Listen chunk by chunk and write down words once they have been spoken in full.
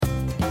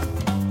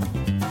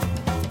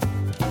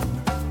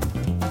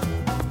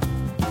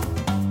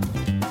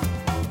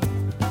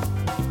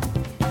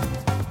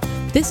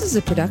This is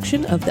a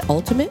production of the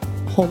Ultimate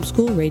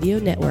Homeschool Radio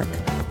Network.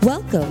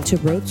 Welcome to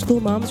Road School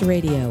Moms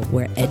Radio,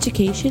 where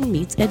education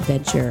meets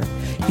adventure.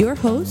 Your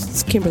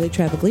hosts, Kimberly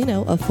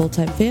Travaglino of Full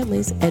Time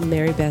Families and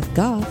Mary Beth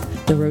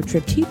Goff, the road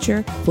trip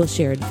teacher, will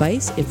share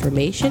advice,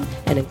 information,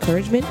 and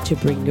encouragement to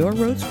bring your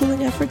road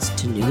schooling efforts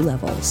to new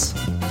levels.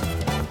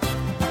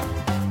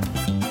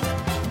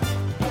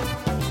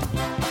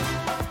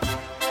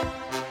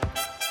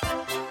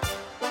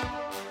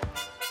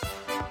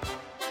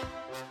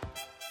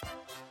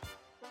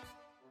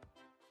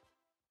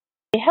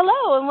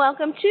 Hello and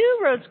welcome to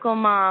Road School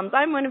Moms.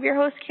 I'm one of your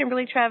hosts,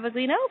 Kimberly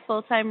Travaglino,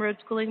 full-time road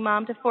schooling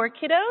mom to 4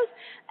 kiddos,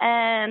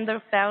 and the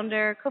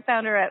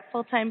co-founder at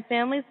Full Time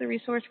Families, the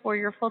resource for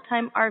your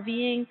full-time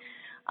RVing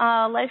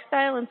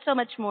lifestyle and so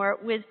much more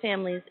with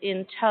families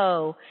in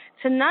tow.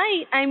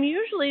 Tonight, I'm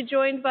usually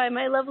joined by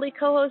my lovely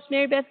co-host,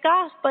 Mary Beth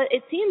Goff, but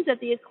it seems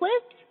that the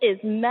Eclipse is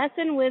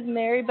messing with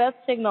Mary Beth's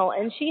signal,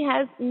 and she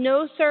has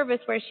no service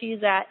where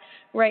she's at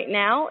right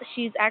now.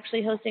 She's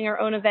actually hosting her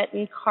own event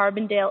in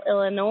Carbondale,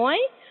 Illinois,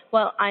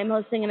 while I'm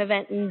hosting an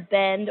event in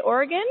Bend,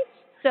 Oregon.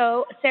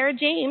 So Sarah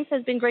James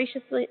has been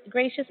gracious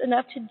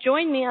enough to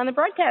join me on the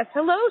broadcast.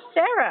 Hello,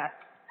 Sarah.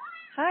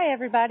 Hi,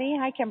 everybody.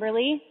 Hi,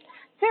 Kimberly.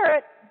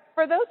 Sarah,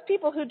 for those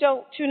people who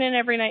don't tune in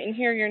every night and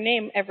hear your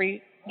name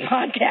every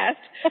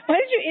podcast, why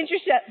don't you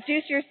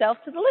introduce yourself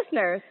to the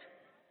listeners?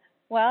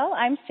 Well,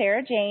 I'm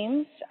Sarah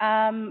James,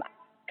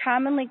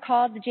 commonly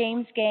called the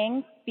James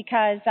Gang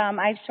because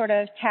I've sort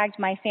of tagged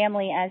my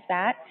family as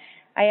that.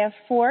 I have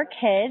 4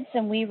 kids,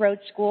 and we road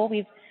school.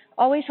 We've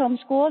always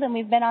homeschooled, and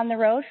we've been on the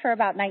road for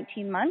about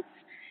 19 months.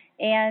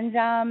 And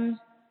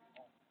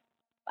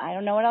I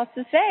don't know what else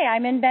to say.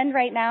 I'm in Bend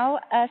right now,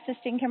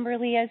 assisting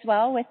Kimberly as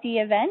well with the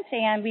event,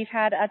 and we've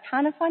had a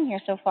ton of fun here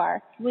so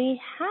far.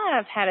 We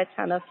have had a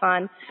ton of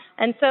fun.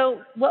 And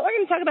so what we're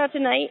going to talk about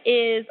tonight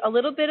is a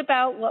little bit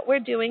about what we're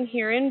doing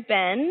here in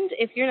Bend.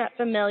 If you're not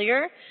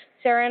familiar,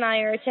 Sarah and I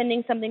are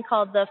attending something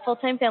called the Full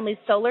Time Families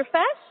Solar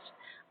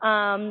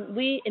Fest.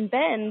 We in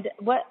Bend,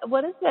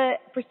 what is the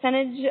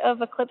percentage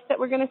of eclipse that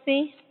we're going to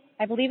see?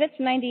 I believe it's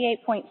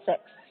 98.6%.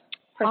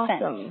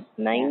 Awesome.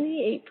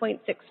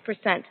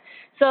 98.6%.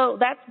 So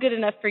that's good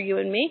enough for you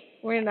and me.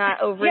 We're not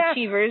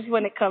overachievers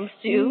when it comes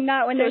to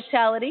not when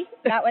totality.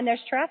 Not when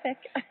there's traffic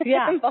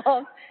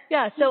involved.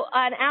 Yeah, so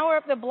an hour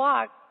up the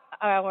block,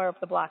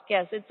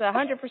 yes, it's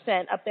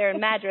 100% up there in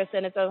Madras,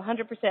 and it's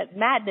 100%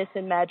 madness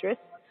in Madras.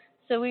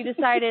 So we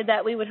decided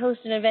that we would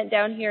host an event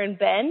down here in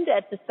Bend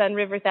at the Sun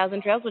River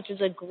Thousand Trails, which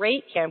is a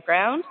great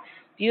campground,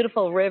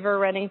 beautiful river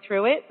running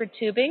through it for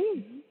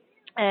tubing.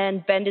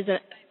 And Bend is a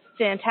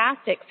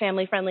fantastic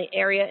family-friendly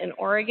area in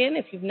Oregon.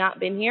 If you've not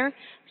been here,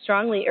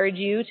 strongly urge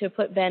you to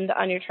put Bend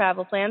on your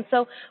travel plan.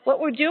 So what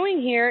we're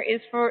doing here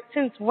is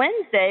since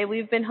Wednesday,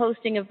 we've been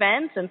hosting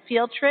events and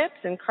field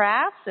trips and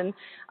crafts and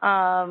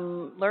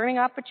learning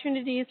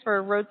opportunities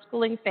for road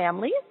schooling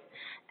families.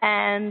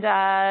 And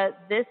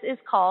this is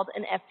called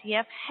an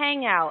FTF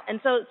Hangout. And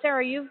so,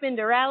 Sarah, you've been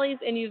to rallies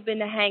and you've been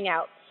to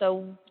hangouts.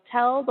 So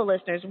tell the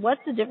listeners,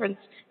 what's the difference,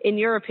 in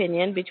your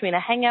opinion, between a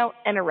hangout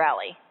and a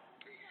rally?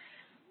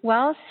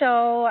 Well,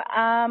 so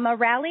a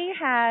rally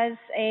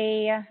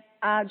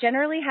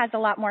generally has a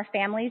lot more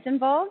families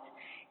involved,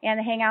 and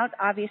the hangout,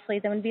 obviously,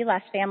 there would be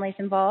less families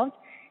involved.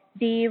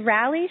 The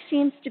rally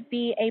seems to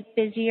be a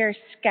busier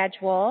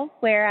schedule,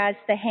 whereas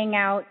the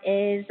hangout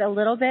is a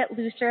little bit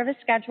looser of a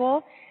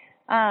schedule.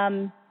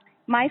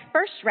 My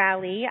first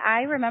rally,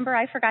 I remember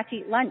I forgot to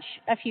eat lunch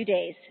a few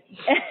days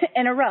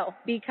in a row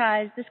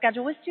because the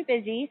schedule was too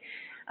busy,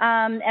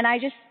 and I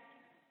just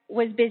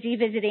was busy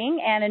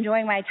visiting and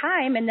enjoying my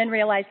time, and then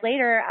realized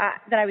later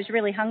that I was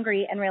really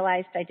hungry and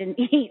realized I didn't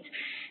eat.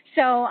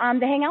 So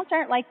the hangouts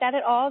aren't like that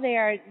at all. They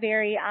are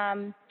very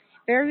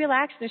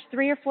relaxed. There's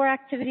 3 or 4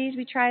 activities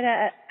we try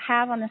to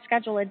have on the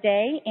schedule a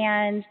day,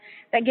 and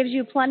that gives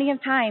you plenty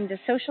of time to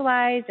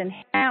socialize and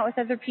hang out with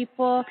other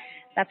people.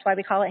 That's why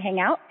we call it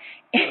hangout.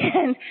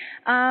 And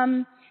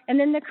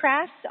then the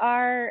crafts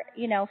are,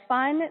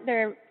 fun.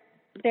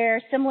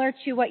 They're similar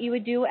to what you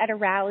would do at a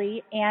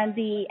rally, and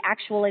the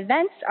actual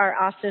events are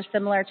also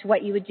similar to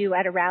what you would do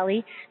at a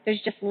rally. There's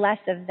just less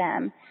of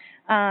them.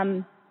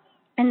 And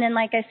then,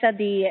 like I said,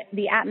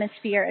 the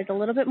atmosphere is a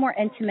little bit more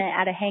intimate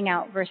at a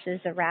hangout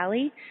versus a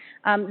rally,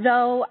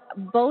 though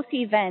both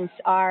events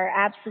are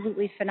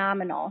absolutely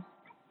phenomenal.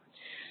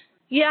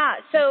 Yeah,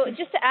 so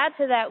just to add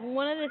to that,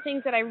 one of the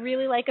things that I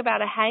really like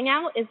about a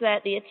hangout is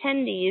that the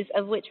attendees,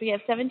 of which we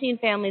have 17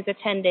 families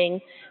attending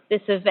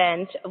this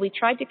event, we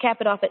tried to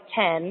cap it off at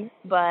 10,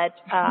 but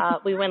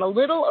we went a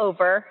little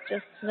over,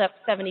 just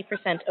 70%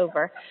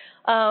 over.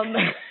 We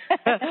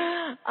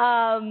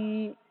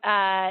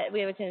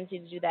have a tendency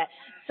to do that.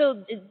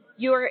 So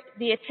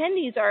the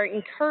attendees are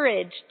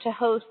encouraged to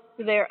host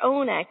their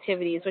own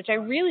activities, which I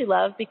really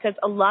love because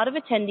a lot of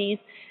attendees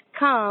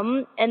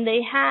come and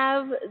they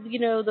have,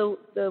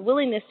 the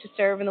willingness to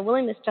serve and the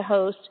willingness to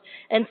host.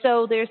 And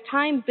so there's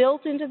time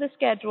built into the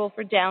schedule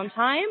for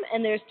downtime,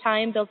 and there's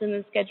time built into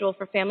the schedule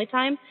for family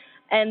time,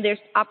 and there's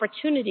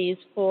opportunities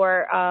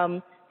for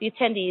the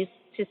attendees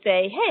to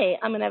say, hey,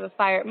 I'm going to have a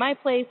fire at my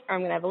place, or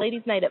I'm going to have a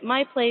ladies' night at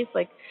my place.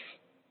 Like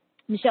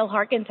Michelle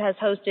Harkins has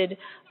hosted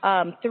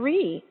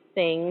 3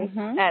 things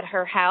at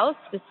her house,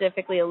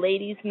 specifically a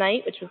ladies'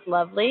 night, which was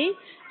lovely.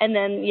 And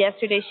then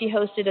yesterday she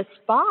hosted a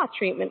spa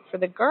treatment for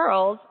the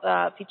girls,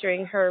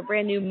 featuring her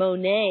brand new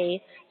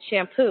Monet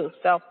shampoo.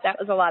 So that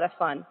was a lot of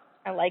fun.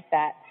 I like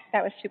that.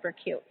 That was super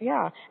cute.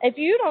 Yeah. If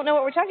you don't know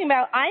what we're talking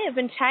about, I have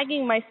been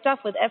tagging my stuff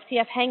with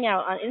FTF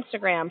Hangout on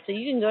Instagram. So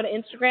you can go to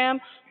Instagram,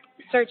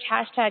 search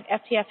hashtag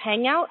FTF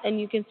Hangout,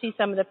 and you can see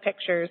some of the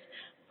pictures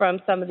from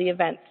some of the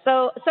events.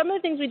 So some of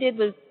the things we did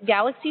was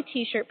Galaxy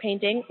T-shirt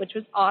painting, which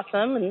was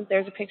awesome, and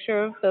there's a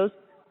picture of those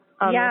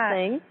on the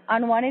thing.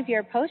 On one of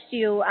your posts,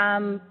 you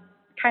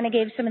kind of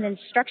gave some of the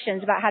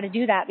instructions about how to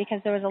do that, because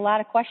there was a lot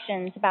of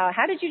questions about,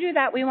 how did you do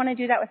that? We want to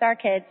do that with our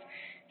kids.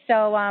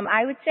 So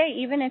I would say,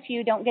 even if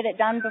you don't get it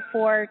done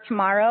before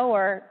tomorrow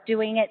or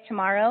doing it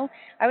tomorrow,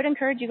 I would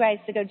encourage you guys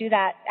to go do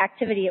that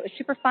activity. It was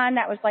super fun.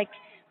 That was like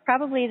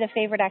probably the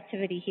favorite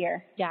activity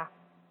here.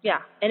 Yeah,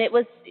 and it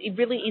was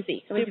really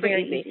easy. It was super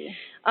very easy. easy.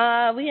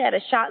 We had a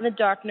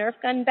shot-in-the-dark Nerf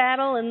gun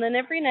battle, and then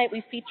every night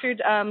we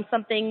featured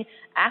something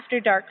after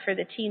dark for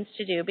the teens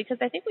to do, because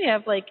I think we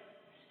have like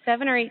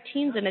 7 or 8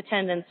 teens in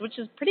attendance, which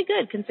is pretty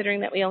good considering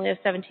that we only have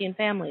 17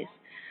 families.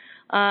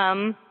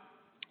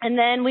 And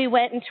then we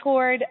went and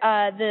toured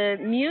the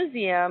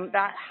museum,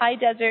 the High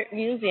Desert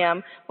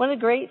Museum. One of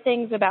the great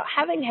things about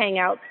having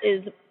Hangouts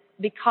is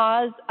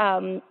because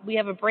we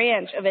have a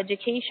branch of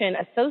education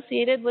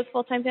associated with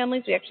full-time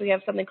families, we actually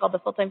have something called the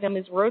Full-Time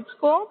Families Road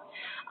School,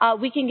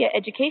 we can get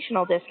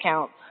educational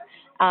discounts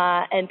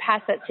and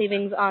pass that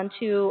savings on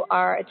to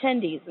our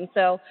attendees. And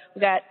so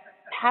we got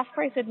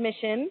half-price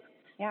admission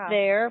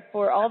there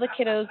for all the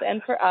kiddos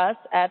and for us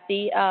at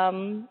the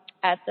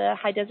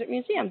High Desert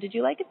Museum. Did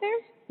you like it there?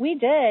 We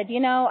did. You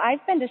know,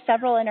 I've been to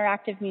several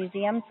interactive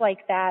museums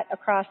like that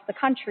across the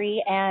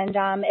country, and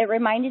it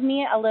reminded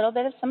me a little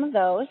bit of some of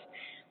those.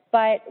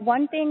 But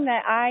one thing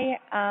that I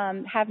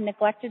have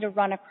neglected to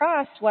run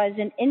across was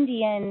an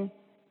Indian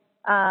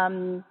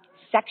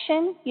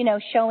section, you know,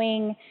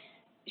 showing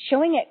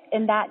it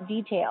in that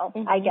detail,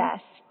 I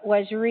guess,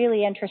 was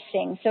really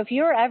interesting. So if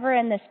you're ever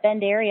in this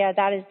Bend area,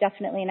 that is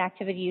definitely an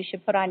activity you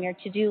should put on your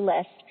to-do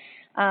list.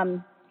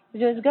 It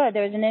was good.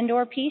 There was an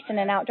indoor piece and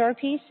an outdoor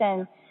piece,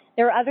 and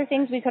there were other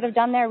things we could have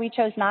done there we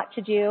chose not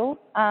to do.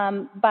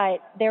 But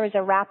there was a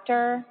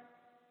raptor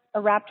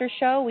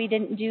show. We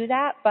didn't do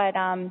that, but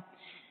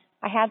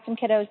I had some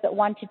kiddos that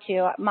wanted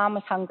to. Mom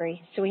was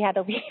hungry, so we had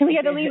to leave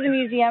the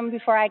museum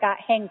before I got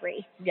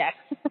hangry. Yes,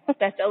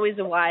 that's always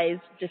a wise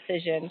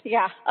decision.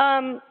 Yeah.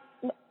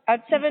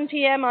 At 7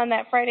 p.m. on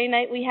that Friday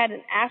night, we had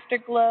an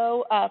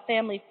Afterglow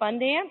family fun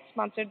dance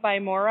sponsored by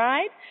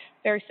Moride.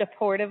 Very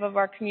supportive of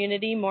our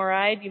community.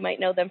 Moride, you might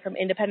know them from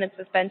Independent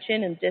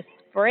Suspension and Disc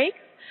Brakes.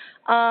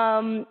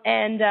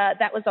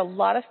 That was a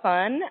lot of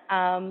fun.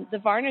 The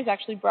Varners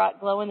actually brought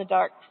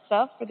glow-in-the-dark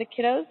stuff for the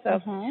kiddos, so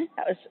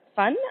that was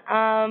fun.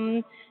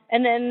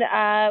 And then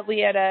we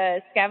had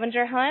a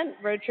scavenger hunt.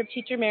 Road trip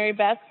teacher Mary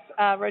Beth's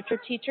road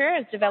trip teacher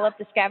has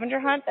developed a scavenger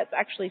hunt that's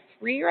actually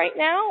free right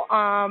now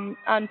on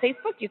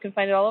Facebook. You can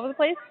find it all over the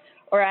place,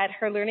 or at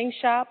her learning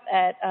shop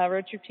at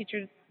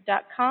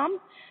roadtripteacher.com.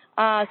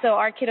 So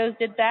our kiddos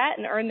did that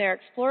and earned their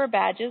Explorer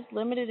badges,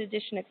 limited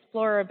edition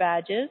Explorer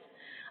badges.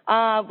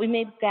 We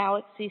made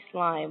Galaxy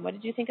Slime. What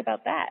did you think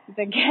about that?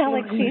 The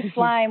Galaxy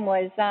Slime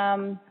was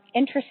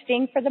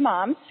interesting for the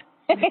moms.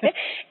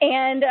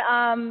 And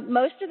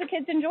most of the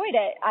kids enjoyed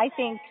it. I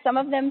think some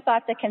of them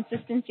thought the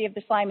consistency of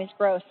the slime is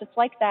gross. It's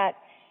like that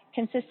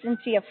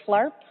consistency of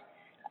Flarp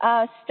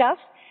stuff.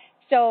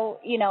 So,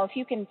 you know, if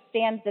you can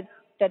stand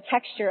the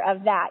texture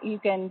of that, you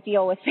can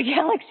deal with the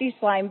Galaxy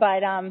Slime.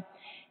 But on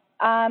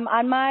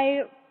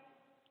my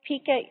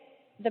peek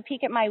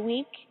at my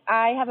week,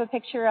 I have a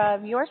picture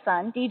of your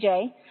son,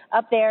 DJ,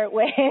 up there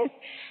with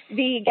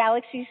the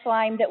Galaxy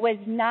Slime that was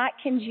not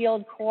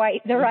congealed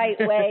quite the right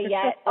way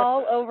yet,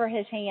 all over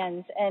his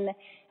hands. And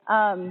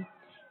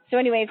so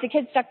anyway, if the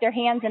kids stuck their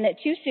hands in it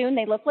too soon,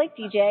 they looked like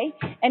DJ.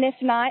 And if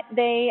not,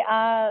 they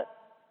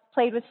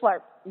played with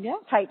Flarp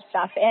type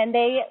stuff. And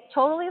they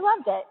totally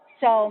loved it.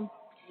 So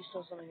you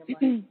stole something of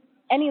mine.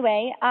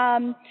 Anyway,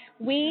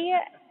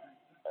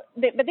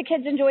 but the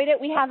kids enjoyed it.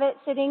 We have it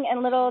sitting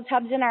in little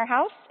tubs in our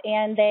house,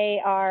 and they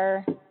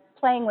are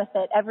playing with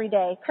it every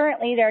day.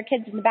 Currently, there are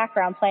kids in the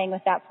background playing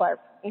with that Flarp,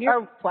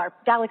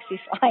 Galaxy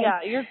Slime.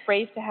 Yeah, you're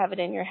brave to have it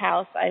in your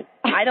house.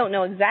 I don't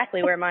know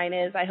exactly where mine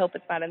is. I hope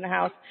it's not in the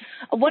house.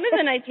 One of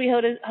the nights we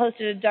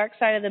hosted a Dark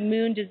Side of the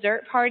Moon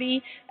dessert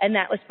party, and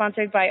that was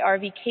sponsored by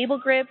RV Cable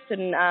Grips,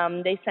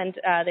 and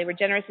they were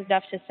generous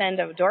enough to send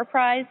a door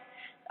prize.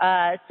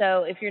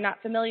 So if you're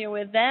not familiar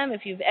with them,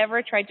 if you've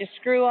ever tried to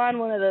screw on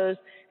one of those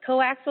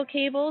coaxial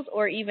cables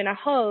or even a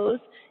hose,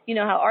 you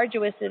know how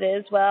arduous it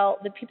is. Well,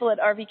 the people at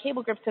RV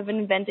Cable Grips have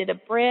invented a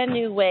brand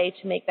new way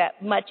to make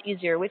that much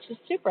easier, which is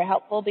super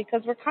helpful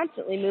because we're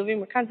constantly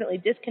moving. We're constantly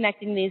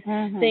disconnecting these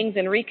things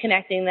and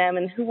reconnecting them,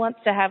 and who wants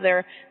to have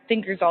their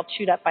fingers all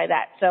chewed up by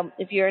that? So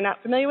if you're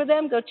not familiar with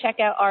them, go check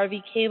out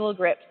RV Cable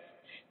Grips.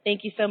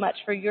 thank you so much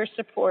for your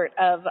support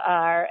of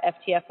our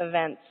FTF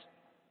events.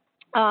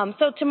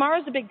 So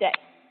tomorrow's a big day.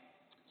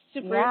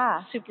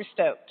 Super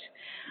stoked.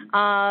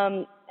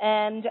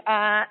 And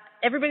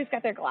everybody's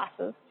got their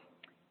glasses.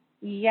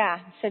 Yeah.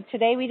 So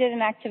today we did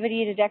an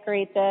activity to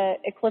decorate the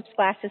Eclipse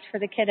glasses for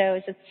the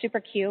kiddos. It's super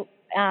cute.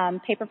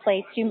 Paper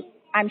plates.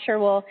 I'm sure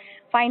we'll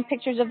find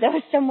pictures of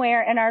those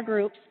somewhere in our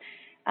groups.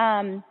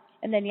 And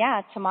then,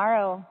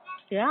 tomorrow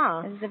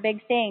is a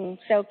big thing.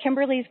 So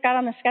Kimberly's got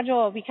on the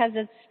schedule because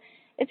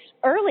it's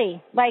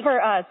early. Like for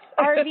us.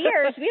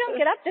 RVers, we don't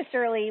get up this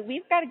early.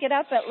 We've got to get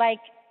up at like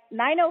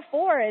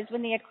 9:04 is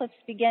when the eclipse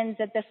begins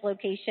at this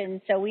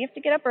location. So we have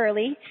to get up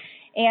early.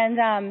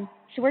 And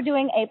so we're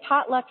doing a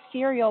potluck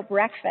cereal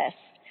breakfast.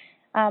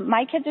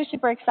 My kids are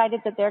super excited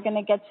that they're going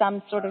to get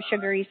some sort of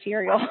sugary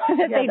cereal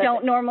that they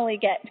don't normally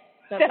get.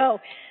 So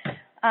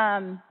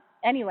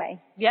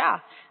anyway. Yeah,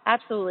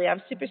 absolutely.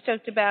 I'm super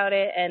stoked about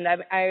it. And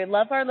I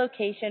love our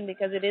location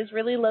because it is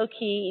really low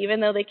key. Even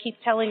though they keep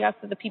telling us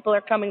that the people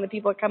are coming,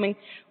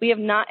 we have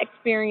not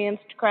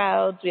experienced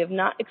crowds. We have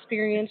not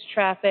experienced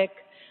traffic.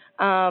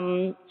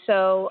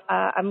 So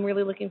I'm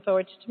really looking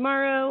forward to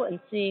tomorrow and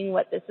seeing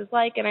what this is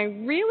like. And I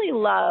really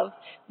love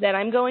that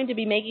I'm going to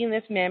be making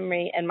this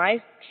memory, and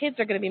my kids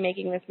are going to be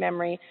making this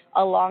memory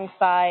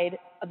alongside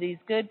of these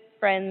good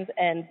friends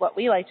and what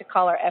we like to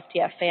call our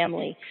FTF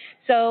family.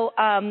 So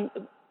so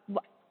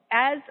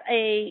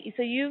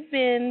you've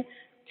been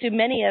to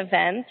many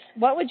events.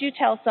 What would you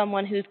tell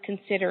someone who's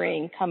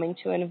considering coming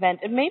to an event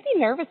and may be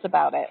nervous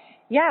about it?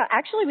 Yeah,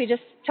 actually, we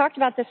just talked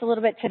about this a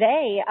little bit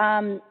today.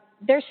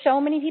 There's so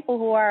many people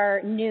who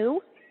are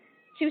new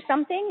to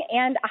something,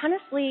 and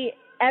honestly,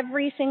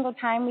 every single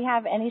time we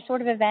have any sort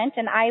of event,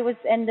 and I was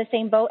in the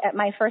same boat at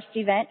my first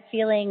event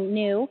feeling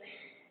new,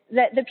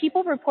 that the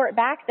people report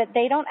back that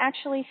they don't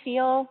actually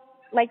feel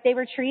like they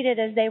were treated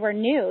as they were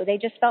new. They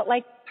just felt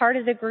like part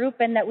of the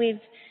group and that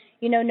we've,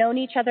 known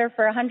each other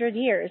for 100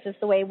 years is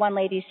the way one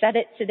lady said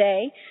it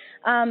today.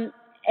 And,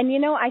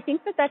 I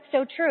think that that's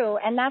so true.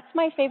 And that's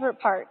my favorite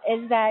part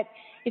is that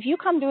if you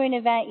come to an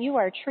event, you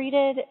are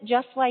treated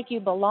just like you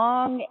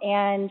belong,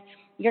 and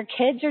your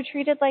kids are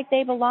treated like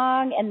they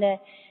belong, and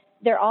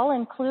they're all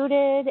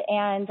included.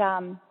 And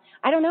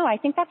I don't know. I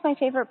think that's my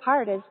favorite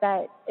part is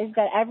that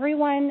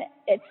everyone,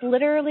 it's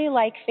literally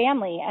like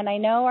family. And I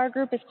know our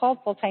group is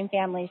called Full-Time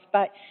Families,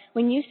 but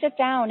when you sit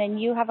down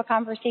and you have a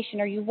conversation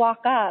or you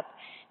walk up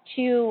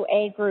to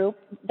a group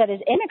that is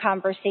in a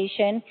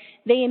conversation,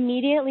 they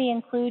immediately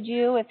include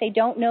you. If they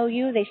don't know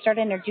you, they start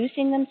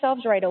introducing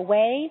themselves right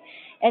away.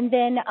 And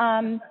then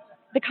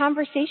the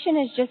conversation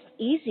is just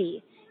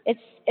easy.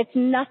 It's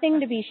nothing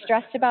to be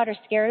stressed about or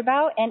scared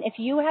about. And if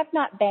you have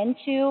not been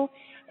to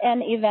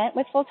an event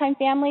with Full-Time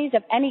Families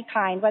of any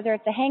kind, whether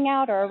it's a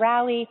hangout or a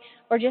rally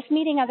or just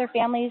meeting other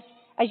families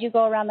as you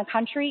go around the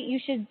country, you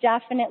should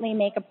definitely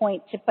make a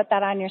point to put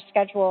that on your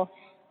schedule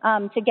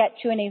to get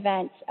to an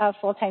event of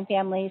Full-Time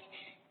Families.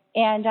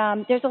 And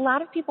there's a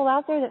lot of people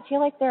out there that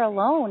feel like they're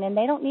alone, and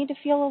they don't need to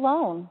feel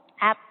alone.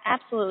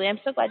 Absolutely. I'm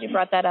so glad you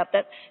brought that up.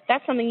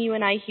 That's something you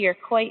and I hear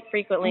quite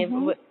frequently.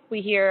 Mm-hmm.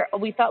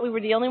 We thought we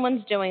were the only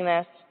ones doing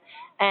this,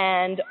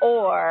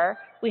 or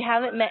we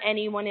haven't met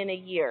anyone in a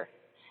year.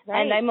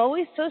 Right. And I'm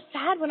always so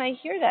sad when I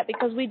hear that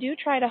because we do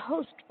try to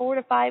host 4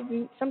 to 5,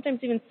 sometimes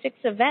even 6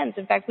 events.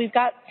 In fact, we've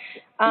got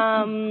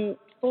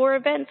 4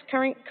 events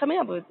coming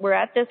up. We're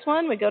at this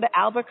one. We go to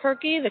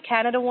Albuquerque. The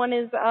Canada one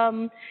is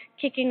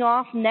kicking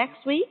off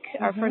next week,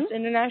 our first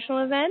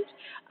international event.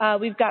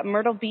 We've got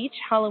Myrtle Beach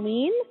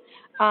Halloween.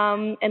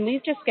 And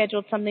we've just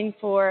scheduled something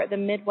for the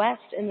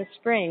Midwest in the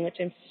spring, which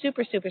I'm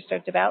super, super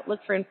stoked about.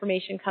 Look for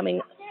information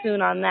coming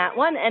soon on that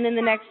one. And in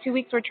the next 2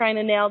 weeks, we're trying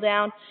to nail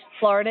down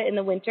Florida in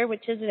the winter,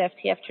 which is an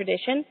FTF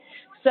tradition.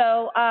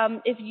 So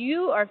if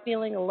you are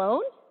feeling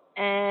alone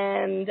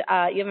and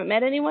you haven't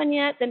met anyone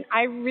yet, then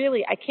I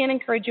can't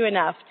encourage you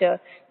enough to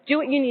do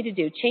what you need to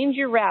do. Change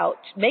your route,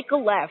 make a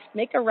left,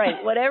 make a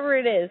right, whatever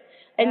it is,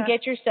 and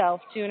get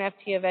yourself to an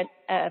FTF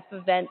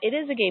event. It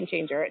is a game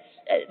changer.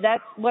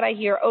 That's what I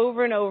hear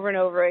over and over and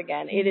over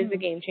again. It is a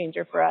game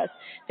changer for us.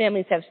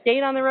 Families have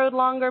stayed on the road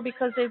longer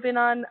because they've been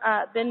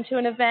to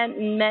an event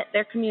and met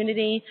their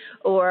community,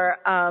 or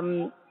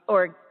come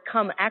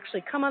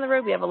on the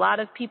road. We have a lot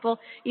of people,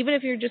 even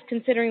if you're just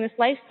considering this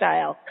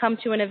lifestyle, come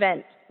to an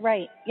event.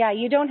 Right. Yeah,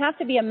 you don't have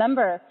to be a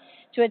member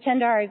to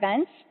attend our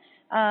events.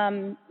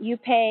 You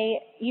pay,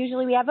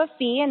 usually we have a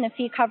fee, and the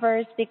fee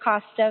covers the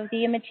cost of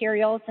the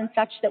materials and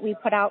such that we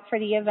put out for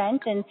the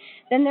event. And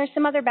then there's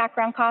some other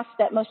background costs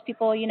that most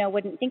people,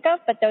 wouldn't think of,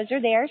 but those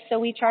are there. So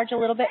we charge a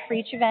little bit for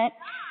each event.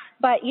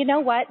 But you know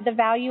what? The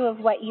value of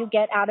what you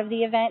get out of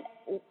the event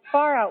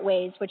far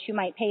outweighs what you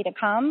might pay to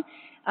come.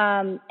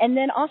 And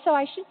then also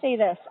I should say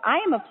this, I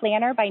am a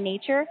planner by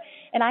nature,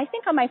 and I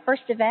think on my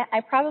first event,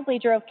 I probably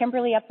drove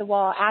Kimberly up the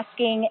wall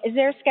asking, is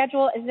there a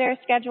schedule? Is there a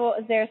schedule?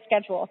 Is there a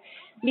schedule?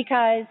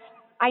 Because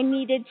I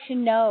needed to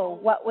know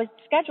what was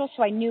scheduled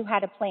so I knew how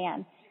to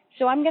plan.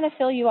 So I'm going to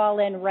fill you all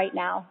in right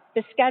now.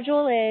 The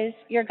schedule is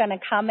you're going to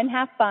come and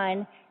have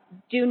fun.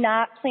 Do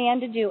not plan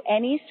to do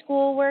any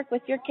schoolwork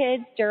with your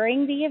kids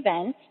during the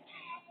event,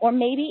 or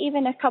maybe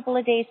even a couple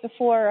of days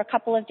before or a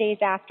couple of days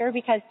after,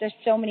 because there's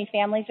so many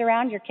families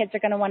around. Your kids are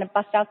going to want to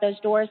bust out those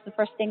doors the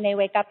first thing they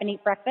wake up and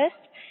eat breakfast.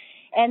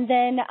 And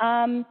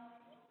then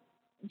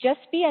just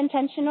be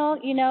intentional,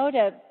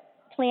 to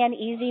plan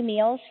easy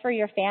meals for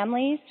your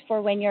families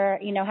for when you're,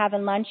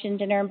 having lunch and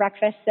dinner and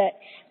breakfast, that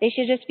they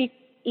should just be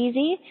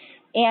easy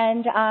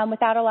and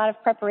without a lot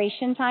of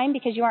preparation time,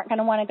 because you aren't going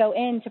to want to go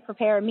in to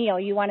prepare a meal.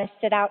 You want to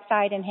sit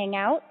outside and hang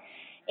out.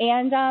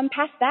 And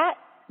past that,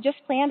 just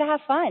plan to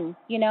have fun.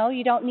 You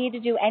don't need to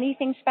do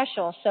anything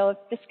special. So if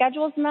the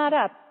schedule's not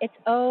up, it's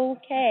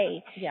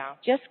okay. Yeah.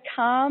 Just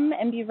come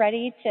and be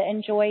ready to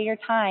enjoy your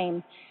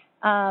time.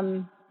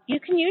 You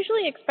can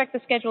usually expect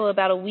the schedule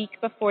about a week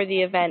before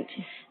the event.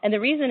 And the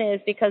reason is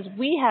because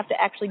we have to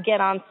actually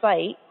get on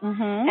site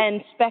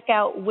and spec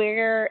out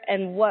where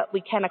and what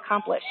we can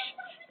accomplish,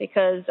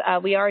 because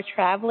we are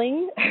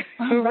traveling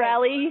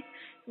rally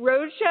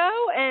roadshow,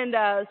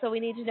 and so we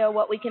need to know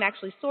what we can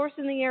actually source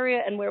in the area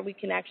and where we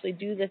can actually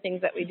do the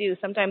things that we do.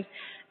 Sometimes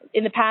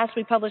in the past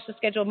we published the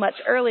schedule much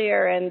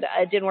earlier, and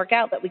it didn't work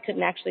out that we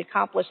couldn't actually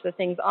accomplish the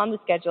things on the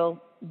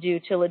schedule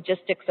due to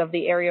logistics of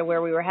the area where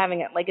we were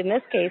having it. Like in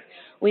this case,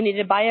 we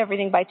needed to buy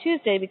everything by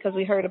Tuesday because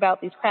we heard about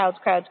these crowds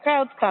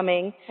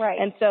coming. Right.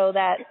 And so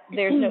that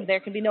there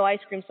can be no ice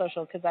cream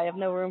social because I have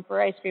no room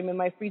for ice cream in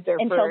my freezer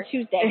until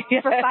Tuesday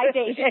for 5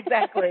 days.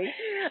 Exactly.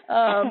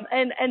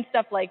 And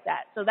stuff like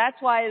that. So that's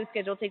why the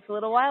schedule takes a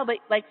little while. But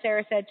like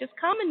Sarah said, just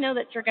come and know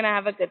that you're going to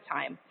have a good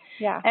time.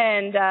 Yeah.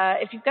 And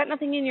if you've got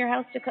nothing in your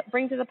house to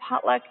bring to the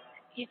potluck,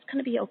 it's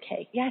going to be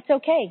okay. Yeah, it's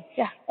okay.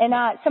 Yeah. And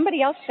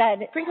somebody else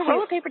said, bring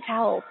toilet paper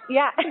towels.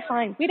 Yeah. It's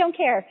fine. We don't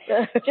care.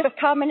 Just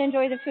come and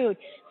enjoy the food.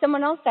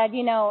 Someone else said,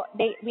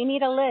 we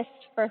need a list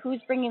for who's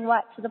bringing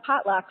what to the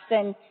potlucks.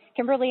 And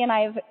Kimberly and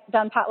I have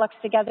done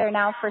potlucks together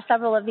now for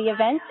several of the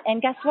events.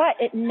 And guess what?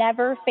 It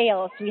never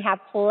fails. We have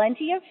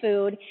plenty of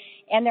food,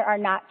 and there are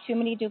not too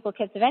many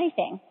duplicates of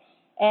anything.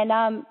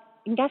 And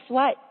guess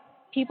what?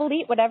 People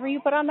eat whatever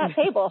you put on that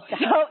table. So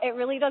it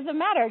really doesn't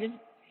matter. Just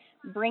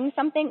bring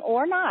something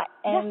or not,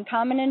 and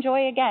come and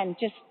enjoy again.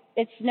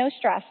 It's no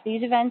stress.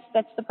 These events,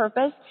 that's the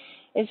purpose,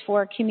 is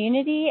for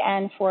community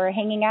and for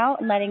hanging out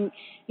and letting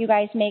you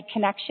guys make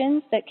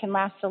connections that can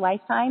last a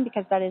lifetime,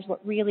 because that is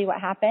what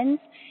happens.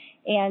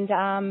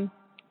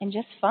 And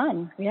just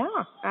fun. Yeah,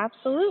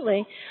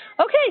 absolutely.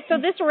 Okay, so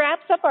this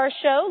wraps up our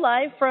show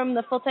live from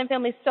the Full-Time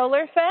Family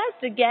Solar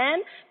Fest. Again,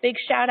 big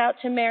shout out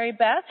to Mary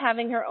Beth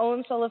having her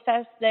own Solar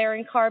Fest there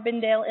in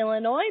Carbondale,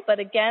 Illinois. But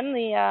again,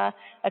 the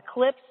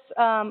Eclipse,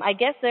 I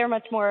guess they're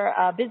much more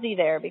busy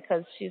there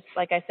because she's,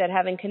 like I said,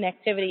 having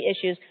connectivity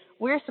issues.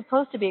 We're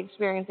supposed to be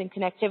experiencing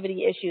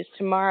connectivity issues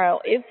tomorrow.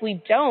 If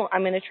we don't,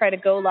 I'm going to try to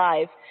go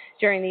live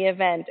during the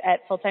event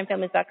at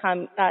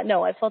fulltimefamilies.com.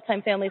 At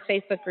Full-Time Families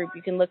Facebook group.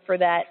 You can look for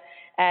that.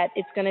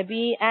 It's going to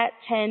be at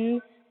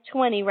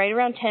 10:20, right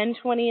around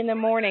 10:20 in the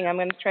morning. I'm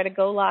going to try to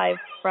go live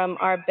from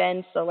our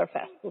Bend Solar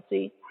Fest. We'll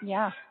see.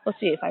 Yeah. We'll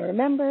see if I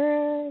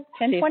remember.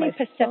 10:20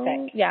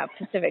 Pacific. Yeah,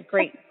 Pacific.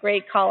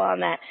 Great call on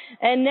that.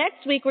 And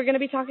next week we're going to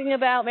be talking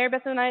about, Mary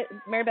Beth's going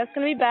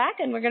to be back,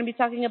 and we're going to be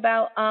talking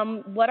about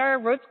what our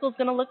road school is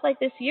going to look like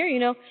this year.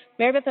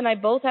 Mary Beth and I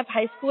both have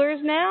high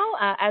schoolers now,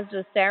 as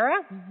does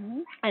Sarah,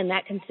 and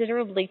that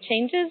considerably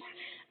changes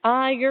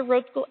your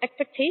road school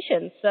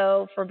expectations,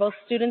 so for both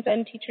students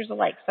and teachers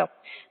alike. So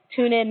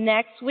tune in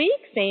next week,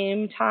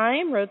 same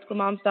time,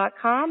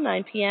 roadschoolmoms.com,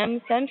 9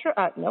 p.m.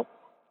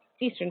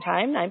 Eastern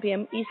Time, 9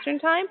 p.m. Eastern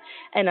Time.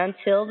 And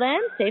until then,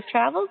 safe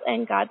travels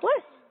and God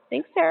bless.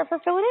 Thanks, Sarah, for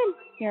filling in.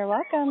 You're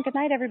welcome. Good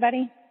night,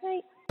 everybody.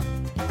 Night.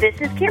 This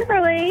is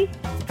Kimberly.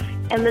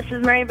 And this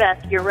is Mary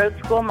Beth, your Road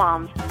School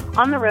Moms,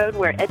 on the road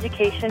where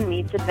education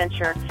meets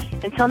adventure.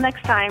 Until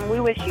next time,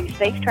 we wish you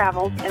safe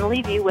travels and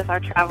leave you with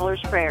our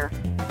traveler's prayer.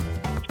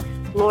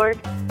 Lord,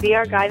 be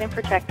our guide and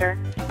protector.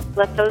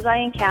 Let those I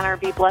encounter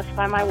be blessed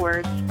by my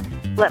words.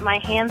 Let my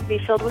hands be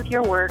filled with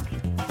your work,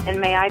 and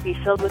may I be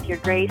filled with your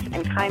grace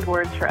and kind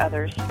words for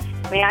others.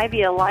 May I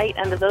be a light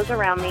unto those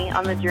around me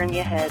on the journey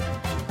ahead.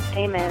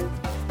 Amen.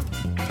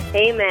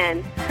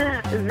 Amen.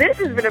 This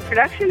has been a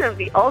production of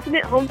the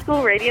Ultimate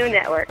Homeschool Radio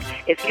Network.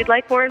 If you'd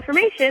like more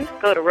information,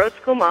 go to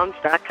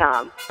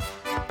roadschoolmoms.com.